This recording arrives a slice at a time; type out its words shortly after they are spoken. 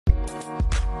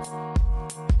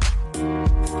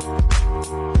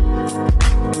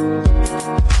What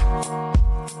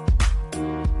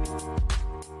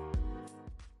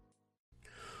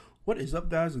is up,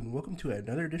 guys, and welcome to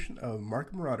another edition of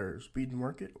Market Marauders, beating the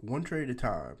market one trade at a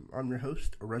time. I'm your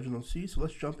host, Reginald C. So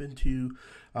let's jump into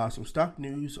some stock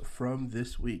news from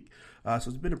this week. So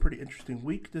it's been a pretty interesting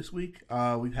week this week.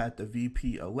 We've had the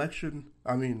VP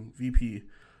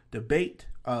debate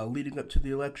leading up to the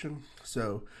election.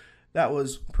 So that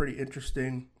was pretty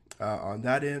interesting on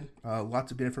that end.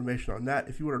 Lots of good information on that.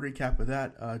 If you want a recap of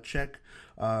that, check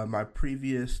my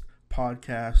previous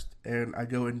podcast, and I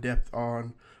go in depth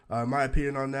on my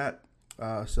opinion on that,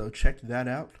 so check that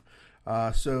out.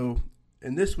 So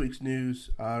in this week's news,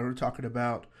 we're talking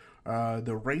about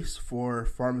the race for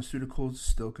pharmaceuticals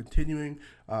still continuing,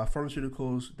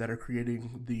 pharmaceuticals that are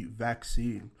creating the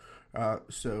vaccine.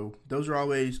 So those are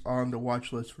always on the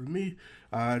watch list for me.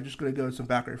 I'm just going to go into some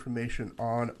background information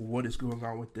on what is going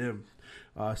on with them.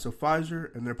 So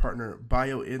Pfizer and their partner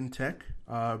BioNTech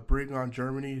bring on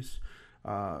Germany's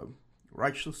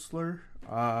Reichsler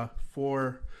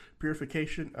for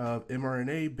purification of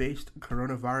mRNA-based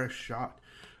coronavirus shot.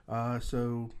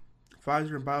 So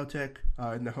Pfizer and BioNTech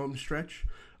in the home stretch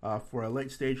for a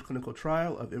late-stage clinical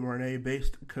trial of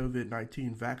mRNA-based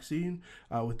COVID-19 vaccine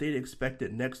with data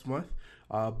expected next month.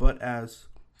 But as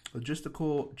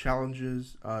logistical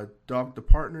challenges dog the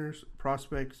partners'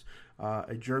 prospects,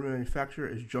 a German manufacturer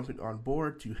is jumping on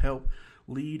board to help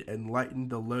lead and lighten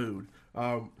the load.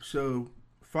 So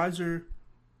Pfizer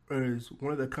is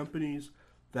one of the companies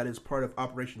that is part of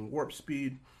Operation Warp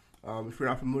Speed. If you're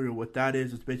not familiar with what that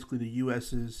is, it's basically the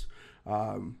U.S.'s,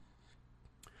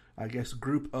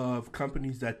 group of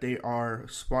companies that they are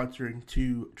sponsoring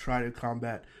to try to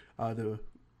combat the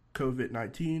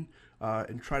COVID-19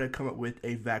 and try to come up with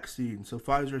a vaccine. So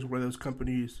Pfizer is one of those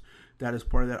companies that is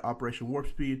part of that Operation Warp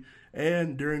Speed.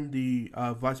 And during the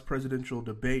vice presidential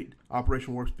debate,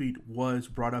 Operation Warp Speed was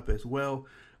brought up as well,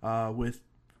 with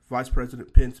Vice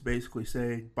President Pence basically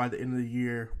saying by the end of the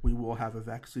year, we will have a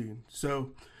vaccine.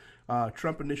 So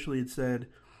Trump initially had said,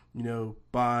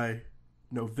 by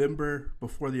November,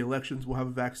 before the elections, we'll have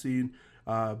a vaccine.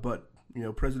 But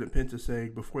President Pence is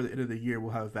saying before the end of the year,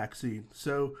 we'll have a vaccine.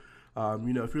 So,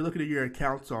 if you're looking at your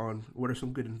accounts on what are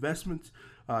some good investments,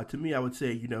 to me, I would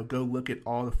say, go look at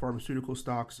all the pharmaceutical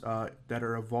stocks that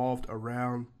are evolved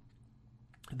around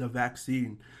the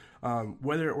vaccine.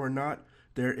 Whether or not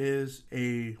there is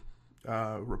a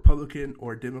Republican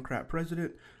or Democrat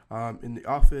president in the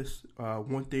office,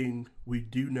 one thing we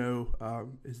do know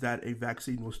is that a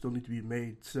vaccine will still need to be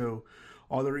made. So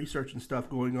all the research and stuff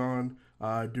going on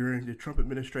during the Trump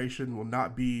administration will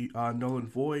not be null and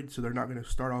void, so they're not going to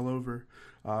start all over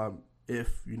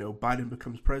if Biden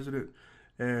becomes president.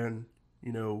 And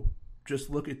just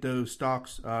look at those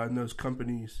stocks and those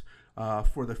companies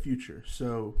for the future.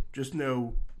 So just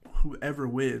know whoever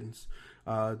wins,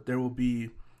 there will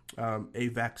be a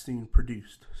vaccine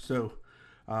produced. So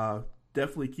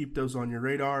definitely keep those on your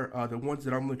radar. The ones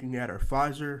that I'm looking at are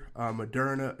Pfizer,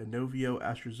 Moderna, Inovio,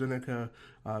 AstraZeneca,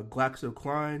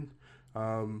 GlaxoSmithKline,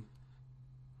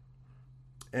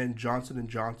 and Johnson &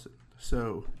 Johnson.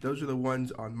 So those are the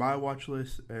ones on my watch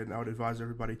list, and I would advise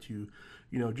everybody to,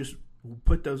 just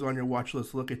put those on your watch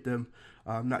list, look at them.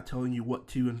 I'm not telling you what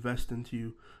to invest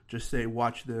into, just say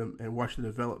watch them and watch the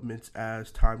developments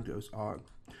as time goes on.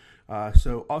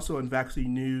 So also in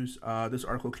vaccine news, this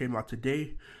article came out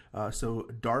today. So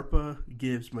DARPA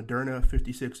gives Moderna a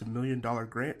 $56 million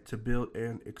grant to build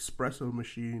an espresso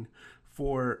machine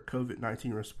for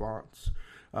COVID-19 response.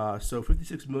 So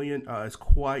 $56 million is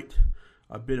quite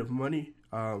a bit of money.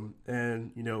 And,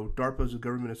 DARPA is a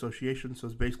government association, so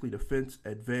it's basically Defense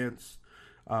Advanced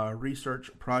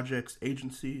Research Projects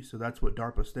Agency. So that's what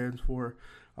DARPA stands for.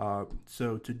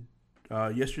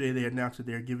 Yesterday they announced that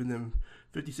they're giving them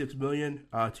 $56 million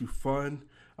to fund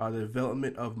the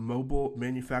development of mobile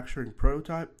manufacturing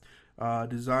prototype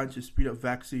designed to speed up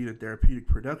vaccine and therapeutic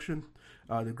production.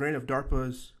 The grant of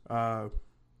DARPA's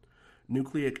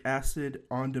Nucleic Acid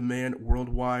On-Demand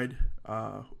Worldwide,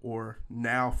 or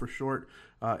NOW for short,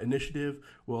 initiative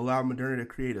will allow Moderna to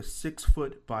create a 6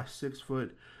 foot by 6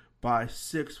 foot by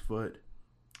 6 foot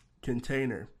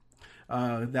container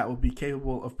that will be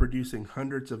capable of producing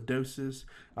hundreds of doses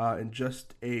in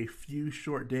just a few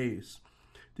short days.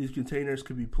 These containers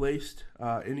could be placed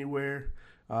anywhere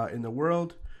in the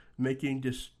world, making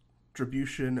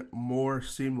distribution more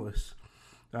seamless.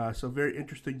 So very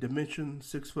interesting dimension,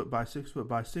 6 foot by 6 foot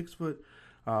by 6 foot.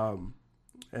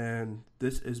 And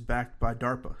this is backed by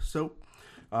DARPA. So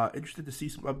interested to see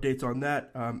some updates on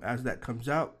that as that comes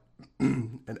out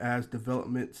and as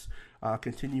developments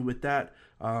continue with that.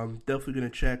 Definitely going to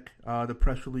check the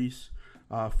press release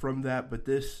from that, but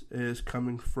this is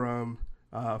coming from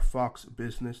Fox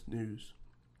Business News.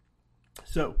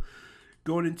 So,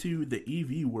 going into the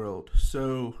EV world,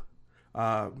 so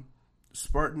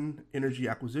Spartan Energy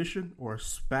Acquisition, or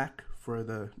SPAC for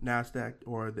the NASDAQ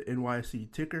or the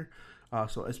NYSE ticker,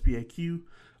 so SPAQ,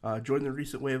 joined the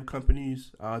recent wave of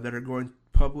companies that are going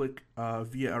public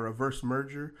via a reverse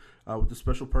merger with the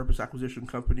special purpose acquisition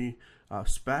company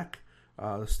SPAC.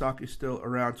 The stock is still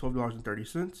around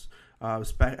 $12.30.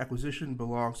 SPAC acquisition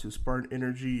belongs to Spartan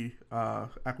Energy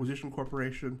Acquisition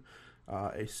Corporation.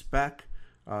 A SPAC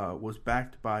was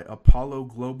backed by Apollo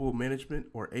Global Management,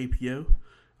 or APO.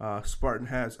 Spartan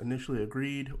has initially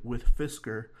agreed with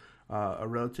Fisker, a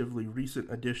relatively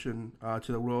recent addition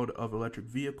to the world of electric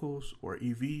vehicles, or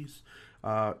EVs,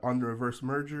 on the reverse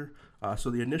merger. So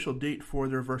the initial date for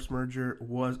the reverse merger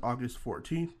was August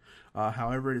 14th.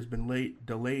 However, it has been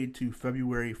delayed to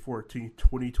February 14th,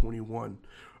 2021.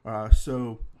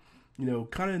 So,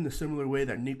 kind of in the similar way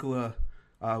that Nikola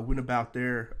went about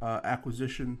their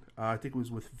acquisition, I think it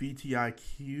was with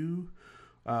VTIQ,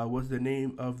 was the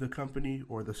name of the company,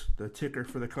 or the ticker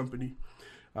for the company.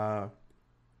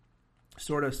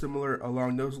 Sort of similar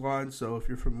along those lines. So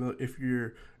if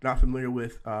you're not familiar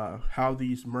with how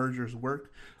these mergers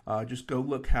work, just go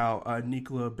look how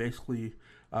Nikola basically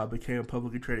became a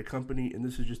publicly traded company, and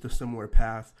this is just a similar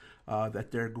path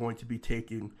that they're going to be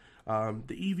taking.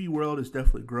 The EV world is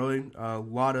definitely growing. A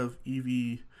lot of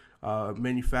EV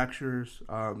manufacturers,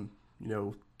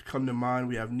 come to mind.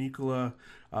 We have Nikola,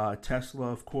 Tesla,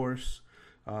 of course.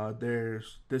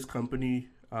 There's this company,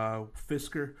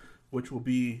 Fisker, which will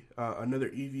be another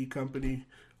EV company.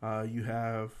 You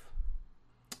have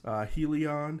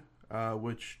Helion,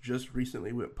 which just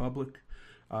recently went public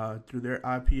through their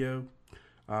IPO,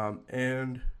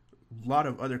 and a lot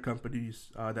of other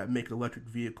companies that make electric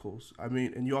vehicles.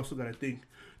 And you also got to think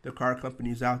the car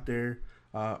companies out there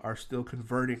are still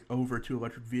converting over to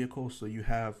electric vehicles. So you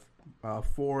have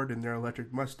Ford and their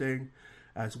electric Mustang,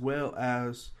 as well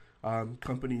as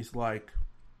companies like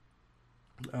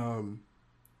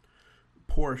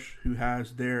Porsche, who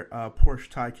has their Porsche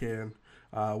Taycan,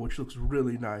 which looks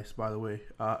really nice, by the way,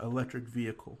 electric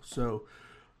vehicle. So,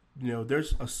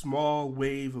 there's a small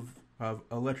wave of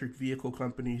electric vehicle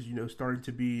companies, starting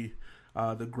to be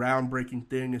the groundbreaking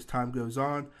thing as time goes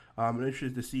on. I'm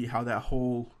interested to see how that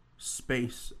whole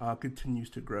space continues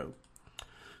to grow.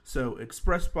 So,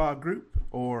 XpresSpa Group,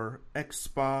 or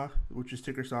XSPA, which is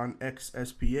ticker sign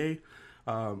XSPA,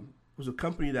 was a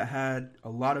company that had a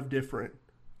lot of different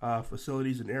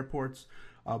facilities and airports,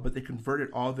 but they converted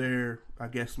all their,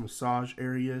 massage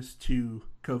areas to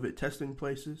COVID testing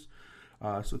places.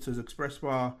 So it says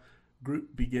XpresSpa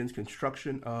Group begins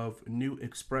construction of new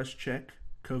XpresCheck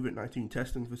COVID-19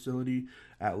 testing facility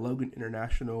at Logan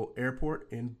International Airport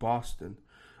in Boston.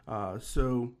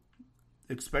 So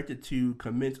expected to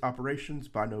commence operations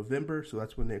by November, so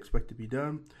that's when they expect to be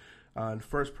done. And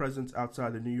first presence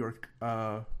outside the New York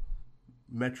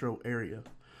metro area.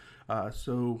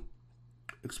 So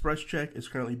XpresCheck is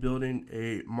currently building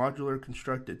a modular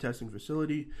constructed testing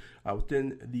facility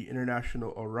within the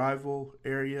international arrival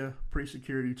area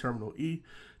pre-security Terminal E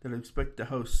that is expected to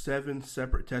host 7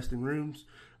 separate testing rooms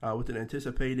with an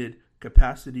anticipated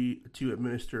capacity to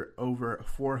administer over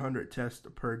 400 tests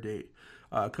per day.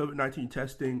 COVID-19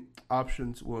 testing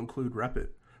options will include rapid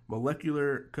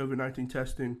molecular COVID-19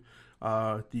 testing,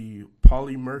 the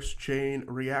polymerase chain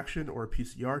reaction, or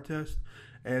PCR test,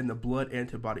 and the blood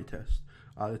antibody test.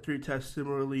 The 3 tests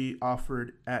similarly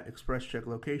offered at XpresCheck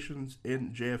locations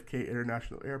in JFK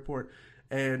International Airport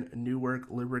and Newark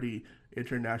Liberty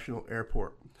International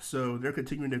Airport. So they're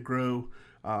continuing to grow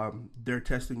their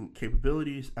testing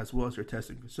capabilities as well as their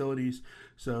testing facilities.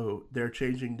 So they're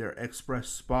changing their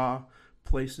XpresSpa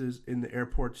places in the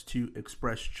airports to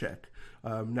XpresCheck.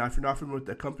 Now, if you're not familiar with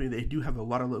the company, they do have a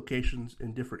lot of locations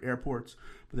in different airports,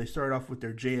 but they started off with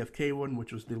their JFK one,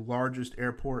 which was the largest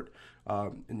airport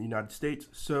in the United States.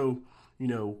 So,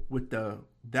 with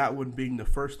that one being the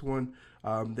first one,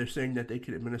 they're saying that they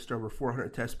can administer over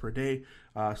 400 tests per day.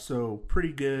 So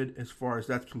pretty good as far as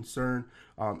that's concerned.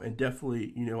 And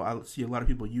definitely, I see a lot of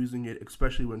people using it,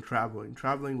 especially when traveling.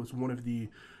 Traveling was one of the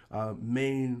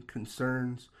main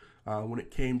concerns when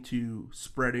it came to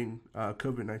spreading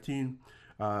COVID-19.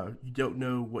 You don't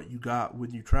know what you got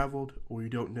when you traveled, or you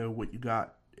don't know what you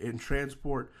got in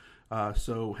transport.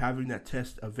 So having that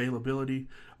test availability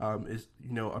is,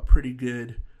 a pretty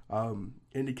good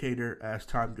indicator as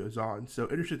time goes on. So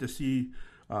interested to see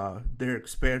their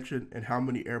expansion and how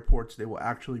many airports they will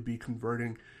actually be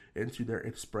converting into their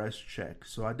XpresCheck.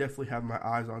 So I definitely have my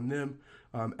eyes on them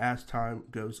as time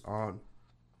goes on.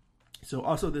 So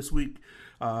also this week,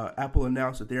 Apple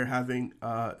announced that they're having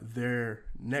their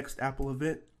next Apple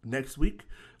event next week,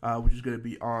 which is going to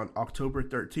be on October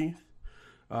 13th.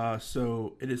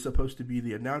 So it is supposed to be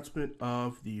the announcement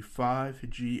of the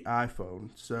 5G iPhone.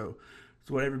 So it's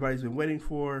what everybody's been waiting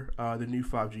for, the new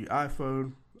 5G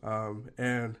iPhone.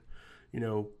 And,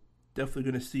 definitely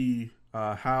going to see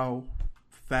how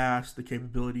fast the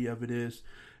capability of it is.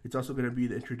 It's also going to be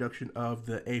the introduction of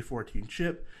the A14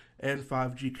 chip and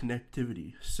 5G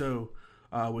connectivity. So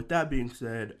with that being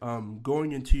said,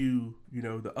 going into,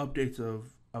 the updates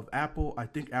of Apple, I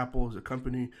think Apple as a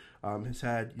company has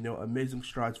had, amazing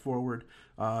strides forward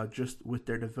just with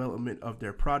their development of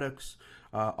their products.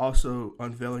 Also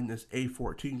unveiling this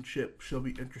A14 chip shall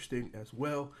be interesting as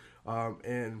well.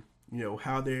 And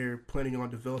how they're planning on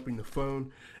developing the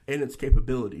phone and its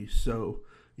capabilities. So,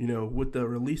 with the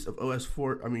release of iOS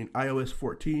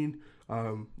 14,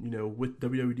 with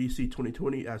WWDC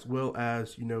 2020, as well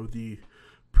as, the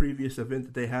previous event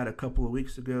that they had a couple of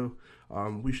weeks ago,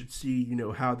 we should see,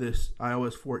 how this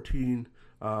iOS 14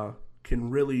 can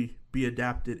really be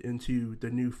adapted into the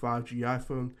new 5G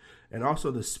iPhone, and also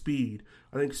the speed.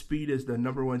 I think speed is the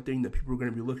number one thing that people are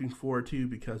going to be looking forward to,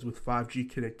 because with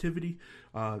 5G connectivity,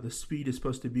 the speed is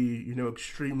supposed to be,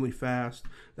 extremely fast.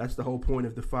 That's the whole point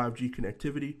of the 5G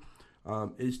connectivity.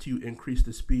 Is to increase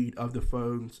the speed of the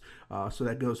phones. So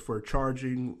that goes for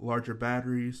charging, larger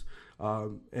batteries,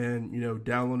 and,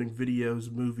 downloading videos,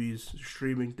 movies,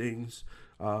 streaming things,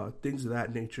 things of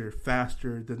that nature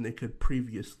faster than they could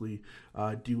previously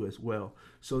do as well.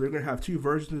 So they're going to have two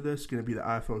versions of this. It's going to be the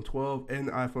iPhone 12 and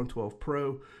the iPhone 12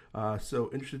 Pro.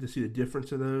 So interested to see the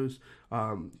difference of those.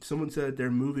 Someone said they're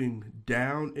moving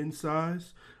down in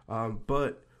size,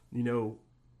 but,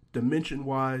 dimension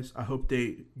wise, I hope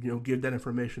they give that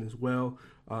information as well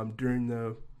during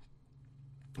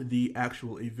the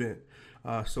actual event.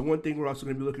 So one thing we're also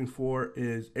going to be looking for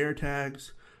is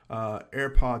AirTags,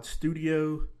 AirPod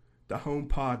Studio, the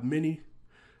HomePod Mini.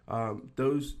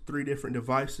 Those three different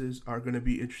devices are going to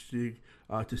be interesting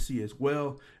to see as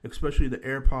well, especially the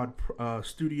AirPod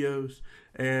Studios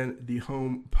and the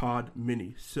HomePod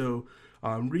Mini. So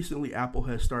recently, Apple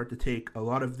has started to take a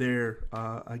lot of their,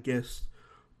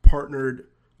 partnered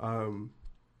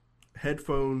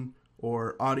headphone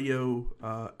or audio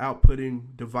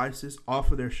outputting devices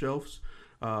off of their shelves.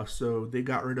 So they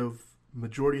got rid of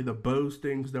majority of the Bose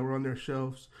things that were on their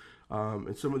shelves,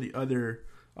 and some of the other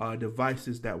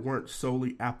devices that weren't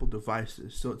solely Apple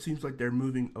devices. So it seems like they're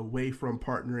moving away from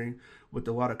partnering with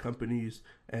a lot of companies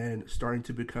and starting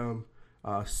to become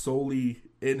solely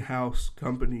in-house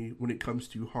company when it comes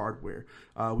to hardware.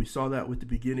 We saw that with the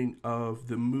beginning of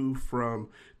the move from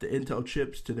the Intel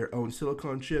chips to their own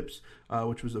silicon chips,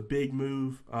 which was a big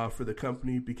move for the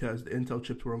company, because the Intel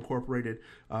chips were incorporated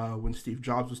when Steve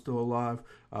Jobs was still alive.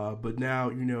 But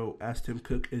now, as Tim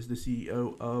Cook is the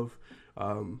CEO of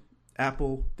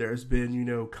Apple, there's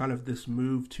been, kind of this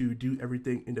move to do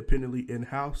everything independently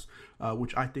in-house,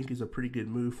 which I think is a pretty good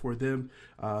move for them.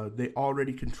 They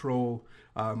already control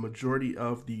majority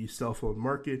of the cell phone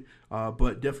market,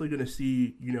 but definitely going to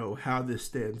see, how this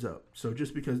stands up. So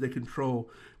just because they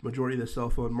control majority of the cell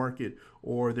phone market,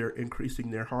 or they're increasing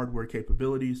their hardware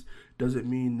capabilities, doesn't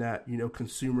mean that,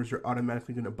 consumers are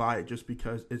automatically going to buy it just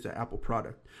because it's an Apple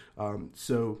product.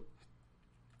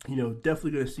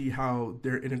 Definitely going to see how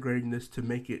they're integrating this to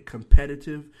make it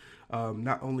competitive,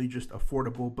 not only just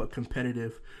affordable, but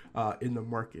competitive in the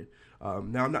market.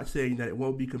 Now, I'm not saying that it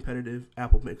won't be competitive.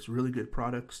 Apple makes really good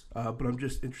products, but I'm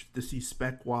just interested to see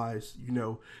spec-wise,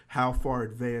 how far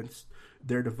advanced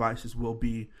their devices will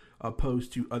be,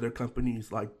 opposed to other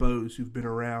companies like Bose, who've been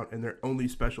around and their only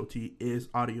specialty is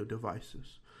audio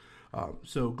devices.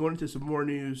 So going into some more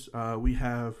news, we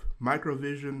have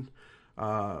Microvision,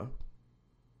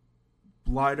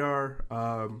 LiDAR,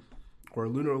 or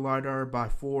lunar LiDAR by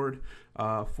Ford.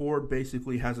 Ford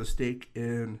basically has a stake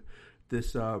in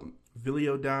this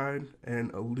Velodyne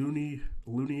and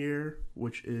Lumiere,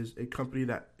 which is a company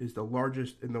that is the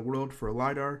largest in the world for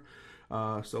LiDAR.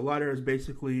 So LiDAR is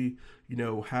basically,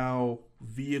 how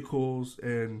vehicles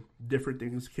and different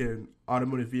things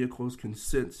automotive vehicles can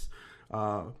sense,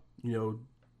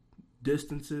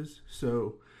 distances.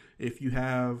 So if you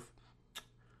have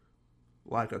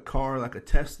like a car, like a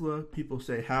Tesla, people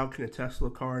say, how can a Tesla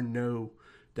car know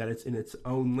that it's in its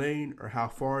own lane, or how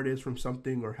far it is from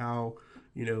something, or how,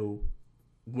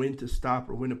 when to stop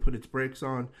or when to put its brakes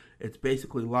on? It's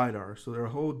basically LiDAR. So there are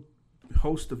a whole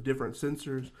host of different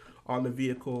sensors on the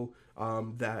vehicle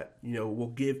that,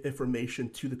 will give information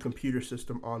to the computer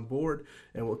system on board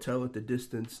and will tell it the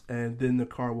distance, and then the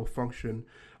car will function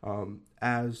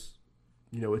as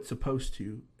it's supposed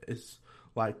to. It's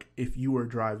like if you were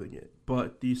driving it.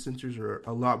 But these sensors are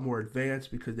a lot more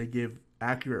advanced because they give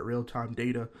accurate real-time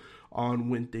data on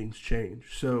when things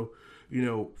change. So,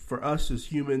 for us as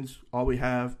humans, all we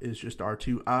have is just our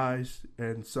two eyes.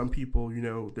 And some people,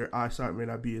 their eyesight may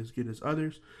not be as good as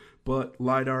others. But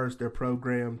LiDARs, they're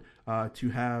programmed to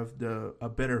have a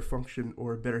better function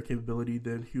or a better capability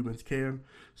than humans can.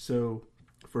 So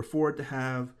for Ford to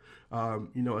have,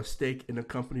 a stake in a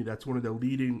company that's one of the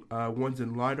leading ones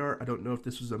in LiDAR, I don't know if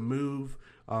this was a move,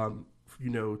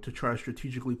 to try to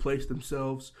strategically place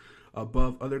themselves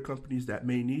above other companies that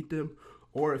may need them,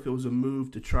 or if it was a move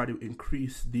to try to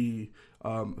increase the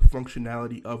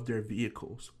functionality of their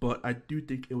vehicles. But I do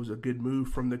think it was a good move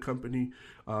from the company,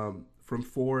 from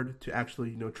Ford, to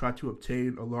actually, try to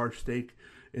obtain a large stake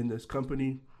in this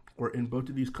company or in both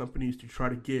of these companies to try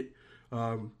to get,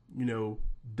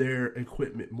 their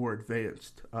equipment more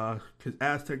advanced. Because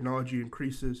as technology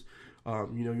increases,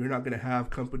 you're not going to have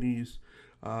companies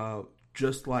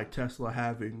just like Tesla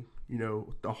having,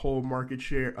 the whole market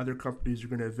share. Other companies are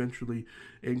going to eventually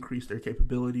increase their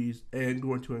capabilities and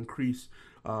going to increase,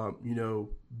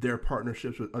 their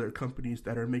partnerships with other companies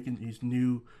that are making these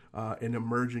new and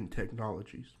emerging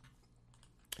technologies.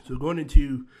 So going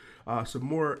into some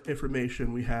more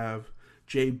information, we have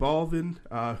J Balvin,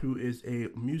 who is a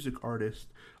music artist,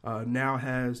 now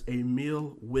has a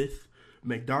meal with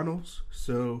McDonald's.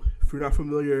 So if you're not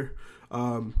familiar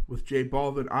with J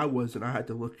Balvin, I wasn't. I had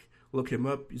to look him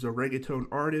up. He's a reggaeton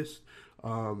artist,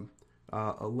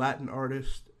 a Latin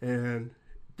artist, and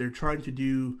they're trying to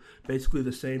do basically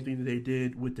the same thing that they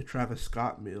did with the Travis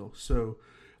Scott meal. So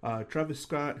Travis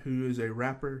Scott, who is a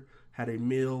rapper, had a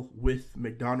meal with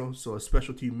McDonald's, so a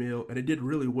specialty meal, and it did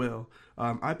really well.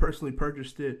 I personally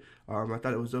purchased it. I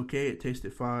thought it was okay. It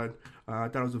tasted fine. I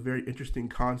thought it was a very interesting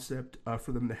concept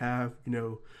for them to have,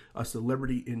 a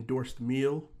celebrity endorsed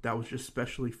meal that was just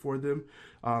specially for them.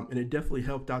 And it definitely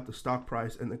helped out the stock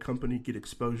price and the company get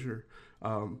exposure,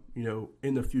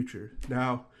 in the future.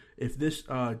 Now, if this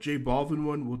J Balvin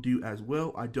one will do as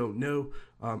well, I don't know.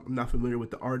 I'm not familiar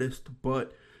with the artist,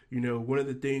 but one of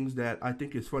the things that I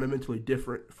think is fundamentally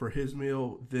different for his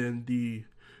meal than the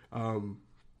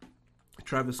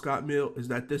Travis Scott meal is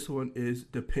that this one is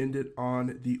dependent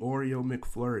on the Oreo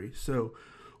McFlurry. So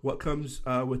what comes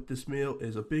with this meal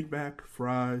is a Big Mac,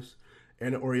 fries,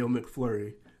 and an Oreo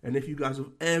McFlurry. And if you guys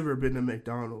have ever been to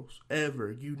McDonald's,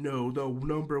 the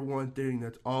number one thing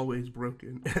that's always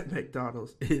broken at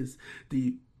McDonald's is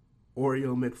the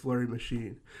Oreo McFlurry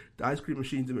machine. The ice cream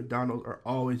machines at McDonald's are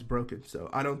always broken. So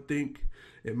I don't think,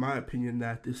 in my opinion,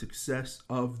 that the success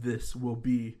of this will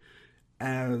be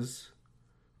as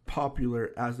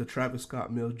popular as the Travis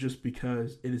Scott meal just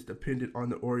because it is dependent on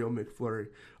the Oreo McFlurry.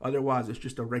 Otherwise, it's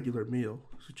just a regular meal.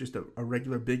 It's just a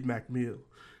regular Big Mac meal.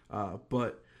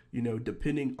 But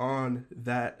depending on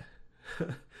that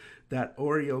that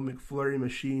Oreo McFlurry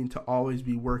machine to always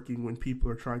be working when people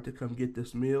are trying to come get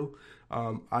this meal,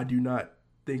 I do not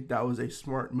think that was a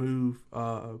smart move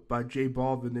by J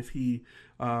Balvin if he,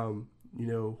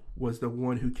 was the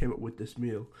one who came up with this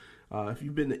meal. If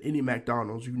you've been to any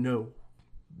McDonald's,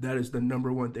 that is the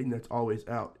number one thing that's always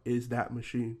out is that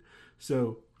machine.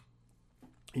 So,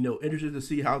 interested to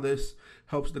see how this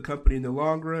helps the company in the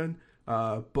long run.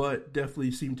 But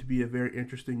definitely seemed to be a very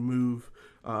interesting move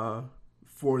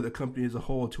for the company as a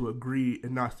whole to agree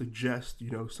and not suggest,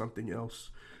 something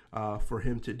else for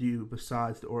him to do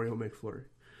besides the Oreo McFlurry.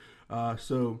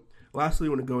 So lastly, I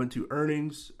want to go into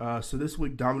earnings. So this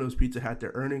week, Domino's Pizza had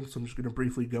their earnings. So I'm just going to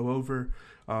briefly go over,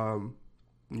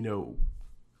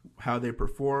 how they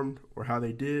performed or how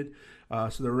they did.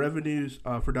 So the revenues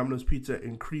for Domino's Pizza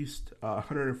increased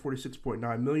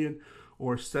 $146.9 million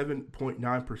or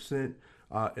 7.9%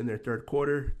 in their third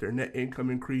quarter. Their net income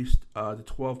increased to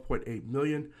 $12.8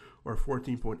 million or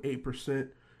 14.8%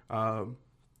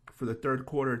 for the third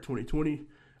quarter of 2020.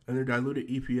 And their diluted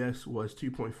EPS was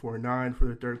 2.49 for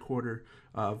the third quarter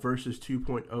versus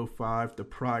 2.05 the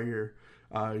prior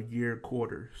year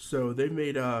quarter. So they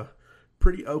made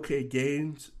pretty okay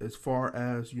gains as far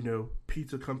as,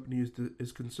 pizza company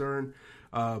is concerned.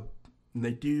 And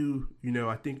they do,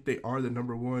 I think they are the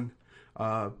number one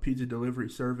pizza delivery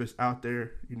service out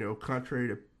there, contrary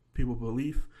to people's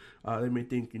belief. They may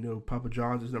think, Papa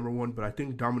John's is number one, but I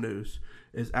think Domino's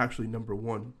is actually number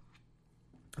one.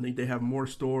 I think they have more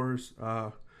stores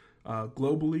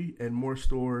globally and more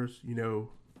stores,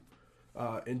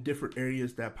 in different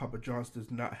areas that Papa John's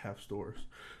does not have stores.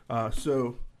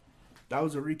 So that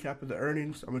was a recap of the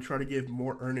earnings. I'm going to try to give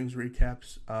more earnings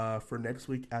recaps for next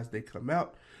week as they come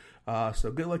out.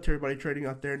 So good luck to everybody trading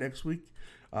out there next week.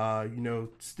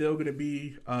 Still going to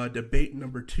be debate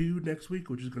number 2 next week,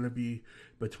 which is going to be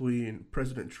between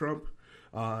President Trump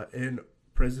and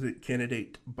President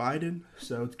candidate Biden.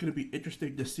 So it's going to be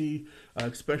interesting to see,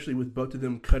 especially with both of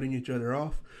them cutting each other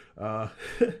off.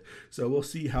 So we'll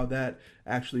see how that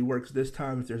actually works this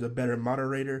time, if there's a better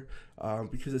moderator,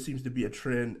 because it seems to be a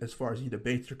trend as far as the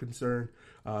debates are concerned.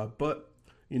 But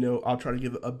I'll try to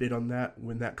give an update on that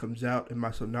when that comes out in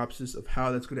my synopsis of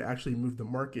how that's going to actually move the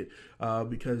market,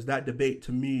 because that debate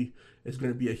to me is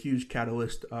going to be a huge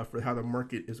catalyst for how the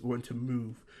market is going to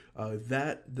move.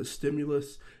 The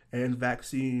stimulus, and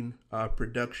vaccine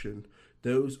production.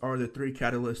 Those are the 3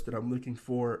 catalysts that I'm looking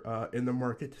for in the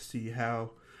market to see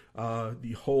how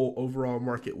the whole overall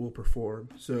market will perform.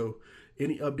 So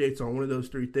any updates on one of those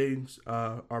 3 things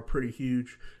are pretty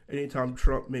huge. Anytime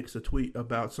Trump makes a tweet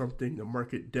about something, the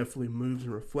market definitely moves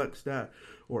and reflects that.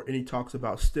 Or any talks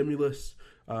about stimulus,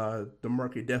 the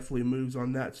market definitely moves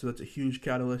on that. So that's a huge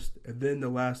catalyst. And then the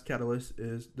last catalyst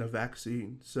is the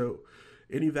vaccine. So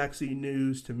any vaccine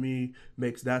news to me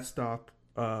makes that stock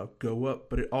go up,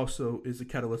 but it also is a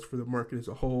catalyst for the market as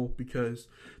a whole, because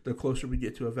the closer we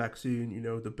get to a vaccine,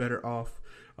 the better off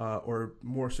or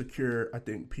more secure I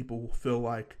think people will feel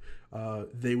like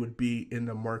they would be in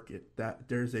the market, that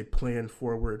there's a plan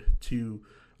forward to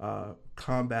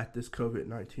combat this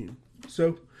COVID-19.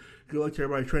 So good luck to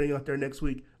everybody trading out there next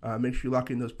week. Make sure you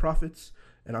lock in those profits,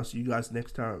 and I'll see you guys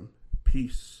next time.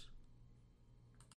 Peace.